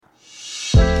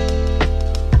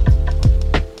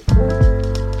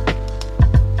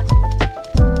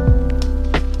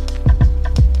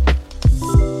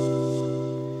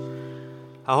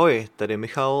Ahoj, tady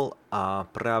Michal a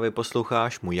právě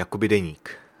posloucháš můj jakoby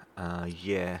deník.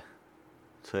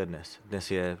 Co je dnes?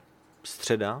 Dnes je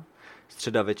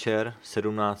středa večer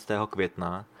 17.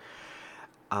 května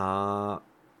a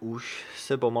už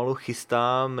se pomalu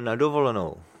chystám na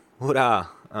dovolenou.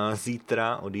 Hurá!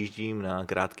 Zítra odjíždím na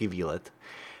krátký výlet,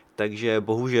 takže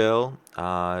bohužel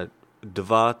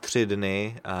 2-3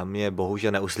 dny mě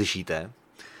bohužel neuslyšíte,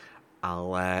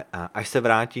 ale až se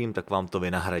vrátím, tak vám to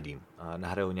vynahradím.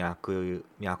 Nahraju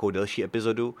nějakou delší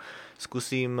epizodu,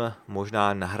 zkusím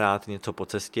možná nahrát něco po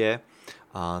cestě,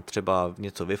 třeba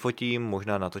něco vyfotím,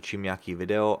 možná natočím nějaký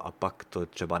video a pak to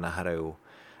třeba nahraju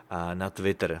na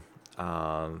Twitter.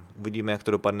 Uvidíme, jak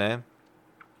to dopadne.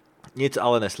 Nic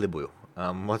ale neslibuju.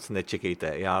 Moc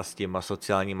nečekejte, já s těma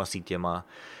sociálníma sítěma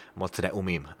moc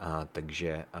neumím,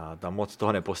 takže tam moc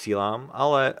toho neposílám,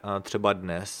 ale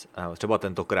třeba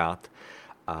tentokrát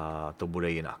to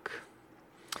bude jinak.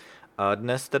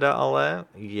 Dnes teda ale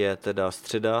je teda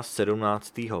středa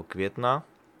 17. května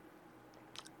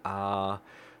a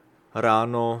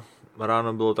ráno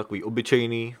bylo takový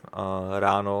obyčejný,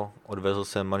 ráno odvezl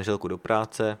jsem manželku do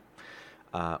práce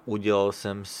a udělal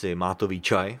jsem si mátový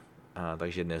čaj,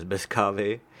 takže dnes bez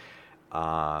kávy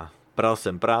a pral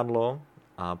jsem prádlo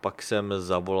a pak jsem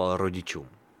zavolal rodičům.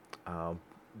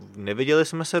 Neviděli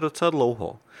jsme se docela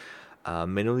dlouho.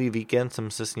 Minulý víkend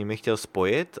jsem se s nimi chtěl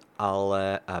spojit,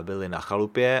 ale byli na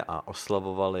chalupě a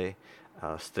oslavovali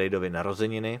strejdovi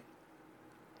narozeniny,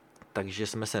 takže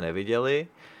jsme se neviděli,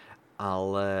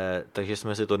 takže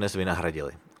jsme si to dnes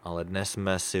vynahradili. Ale dnes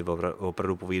jsme si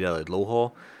opravdu povídali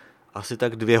dlouho, asi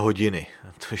tak 2 hodiny,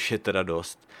 což je teda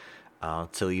dost,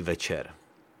 celý večer.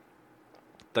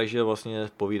 Takže vlastně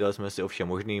povídali jsme si o všem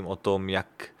možným, o tom,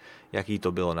 jaký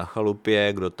to bylo na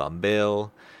chalupě, kdo tam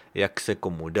byl, jak se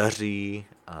komu daří,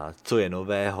 a co je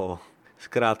nového.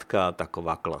 Zkrátka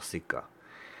taková klasika.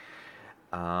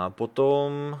 A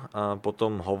po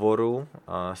tom hovoru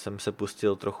jsem se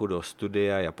pustil trochu do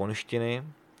studia japonštiny.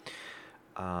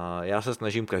 A já se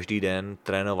snažím každý den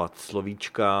trénovat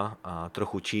slovíčka, a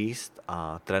trochu číst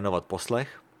a trénovat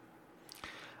poslech.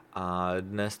 A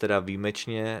dnes teda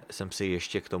výjimečně jsem si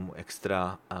ještě k tomu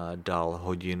extra dal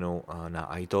hodinu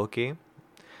na italky.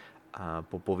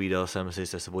 Popovídal jsem si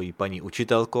se svojí paní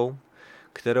učitelkou,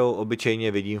 kterou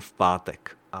obyčejně vidím v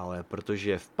pátek, ale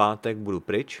protože v pátek budu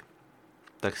pryč,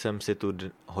 tak jsem si tu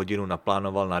hodinu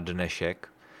naplánoval na dnešek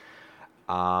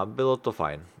a bylo to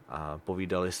fajn.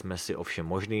 Povídali jsme si o všem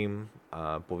možným,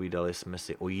 povídali jsme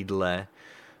si o jídle,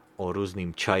 o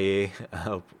různým čaji,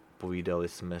 povídali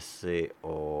jsme si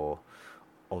o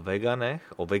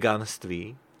veganech, o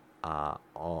veganství a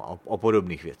o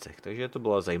podobných věcech. Takže to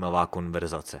byla zajímavá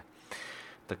konverzace.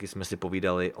 Taky jsme si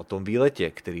povídali o tom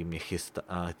výletě,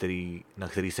 na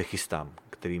který se chystám,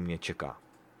 který mě čeká.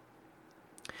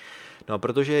 No a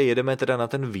protože jedeme teda na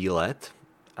ten výlet,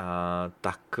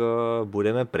 tak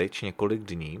budeme pryč několik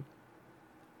dní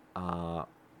a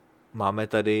máme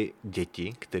tady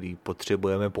děti, které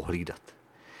potřebujeme pohlídat.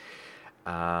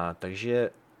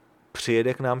 Takže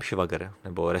přijede k nám švagr,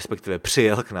 nebo respektive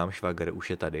přijel k nám švagr, už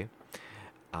je tady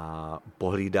a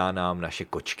pohlídá nám naše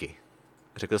kočky.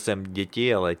 Řekl jsem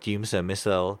děti, ale tím jsem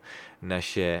myslel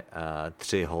naše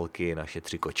 3 holky, naše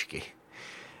 3 kočky.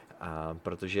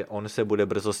 Protože on se bude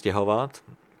brzo stěhovat,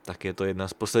 tak je to jedna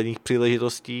z posledních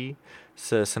příležitostí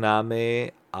se s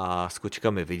námi a s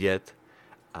kočkami vidět.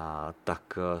 A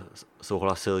tak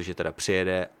souhlasil, že teda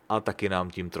přijede a taky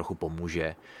nám tím trochu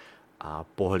pomůže a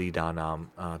pohlídá nám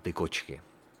ty kočky.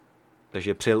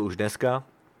 Takže přijel už dneska,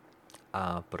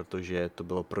 protože to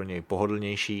bylo pro něj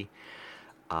pohodlnější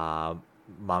a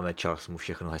máme čas mu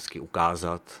všechno hezky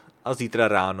ukázat a zítra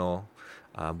ráno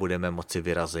budeme moci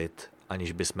vyrazit,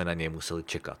 aniž bychom na něj museli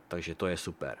čekat, takže to je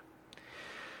super.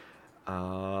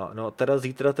 No teda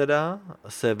zítra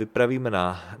se vypravíme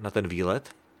na ten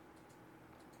výlet.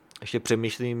 Ještě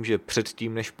přemýšlím, že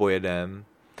předtím, než pojedem,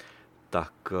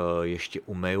 tak ještě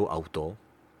umeju auto,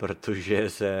 protože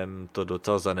jsem to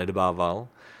docela zanedbával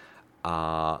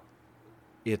a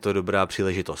je to dobrá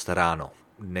příležitost ráno,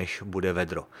 než bude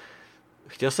vedro.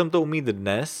 Chtěl jsem to umít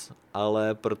dnes,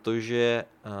 ale protože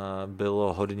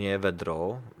bylo hodně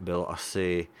vedro, bylo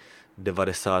asi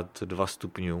 92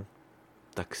 stupňů,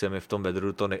 tak se mi v tom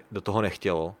vedru do toho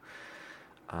nechtělo,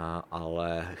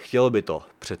 ale chtělo by to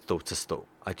před tou cestou.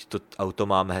 Ať to auto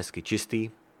máme hezky čistý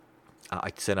a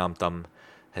ať se nám tam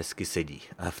hezky sedí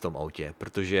v tom autě,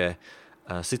 protože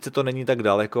sice to není tak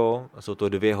daleko, jsou to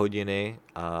 2 hodiny,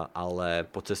 ale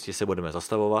po cestě se budeme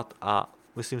zastavovat a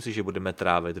myslím si, že budeme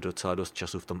trávit docela dost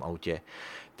času v tom autě,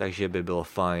 takže by bylo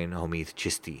fajn ho mít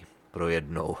čistý pro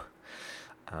jednou.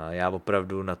 Já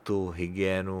opravdu na tu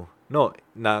hygienu No,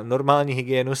 na normální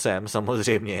hygienu jsem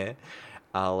samozřejmě,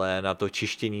 ale na to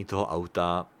čištění toho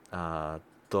auta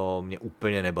to mě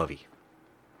úplně nebaví.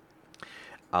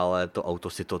 Ale to auto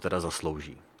si to teda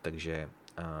zaslouží.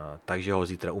 Takže ho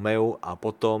zítra umeju a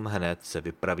potom hned se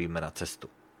vypravíme na cestu.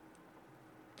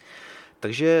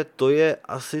 Takže to je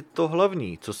asi to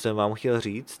hlavní, co jsem vám chtěl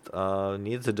říct.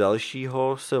 Nic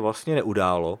dalšího se vlastně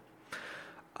neudálo.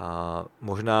 A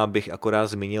možná bych akorát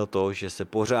zmínil to, že se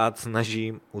pořád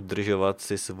snažím udržovat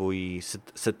si svoji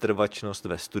setrvačnost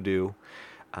ve studiu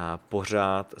a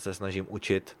pořád se snažím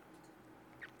učit.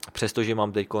 Přestože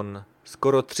mám teď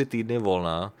skoro 3 týdny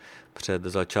volna před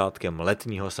začátkem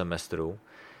letního semestru,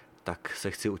 tak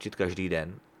se chci učit každý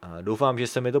den. A doufám, že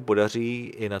se mi to podaří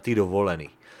i na té dovolený.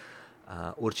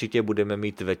 Určitě budeme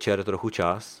mít večer trochu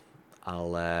čas,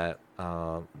 ale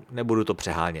nebudu to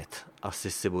přehánět.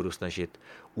 Asi si budu snažit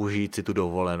užít si tu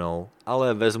dovolenou,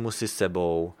 ale vezmu si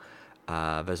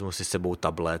sebou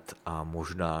tablet a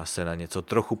možná se na něco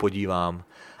trochu podívám,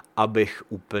 abych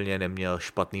úplně neměl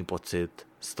špatný pocit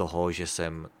z toho, že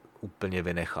jsem úplně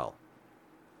vynechal.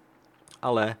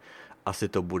 Ale asi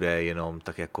to bude jenom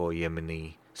tak jako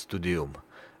jemný studium.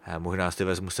 Možná si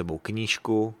vezmu sebou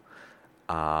knížku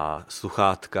a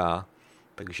sluchátka,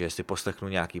 takže si poslechnu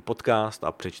nějaký podcast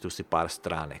a přečtu si pár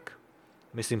stránek.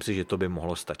 Myslím si, že to by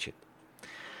mohlo stačit.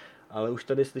 Ale už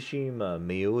tady slyším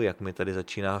Miu, jak mi tady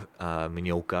začíná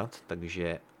mňoukat,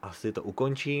 takže asi to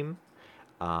ukončím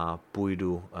a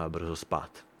půjdu brzo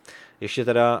spát. Ještě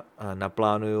teda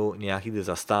naplánuju nějaký ty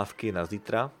zastávky na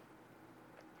zítra,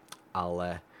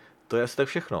 ale to je asi tak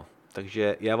všechno.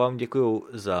 Takže já vám děkuju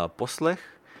za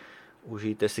poslech,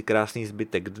 užijte si krásný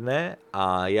zbytek dne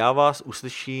a já vás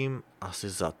uslyším asi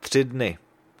za 3 dny.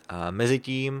 A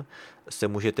mezitím se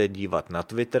můžete dívat na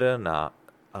Twitter,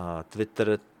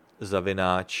 Twitter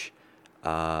 @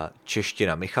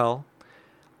 Čeština Michal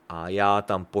a já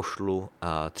tam pošlu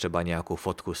třeba nějakou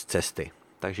fotku z cesty.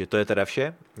 Takže to je teda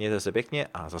vše, mějte se pěkně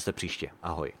a zase příště.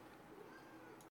 Ahoj.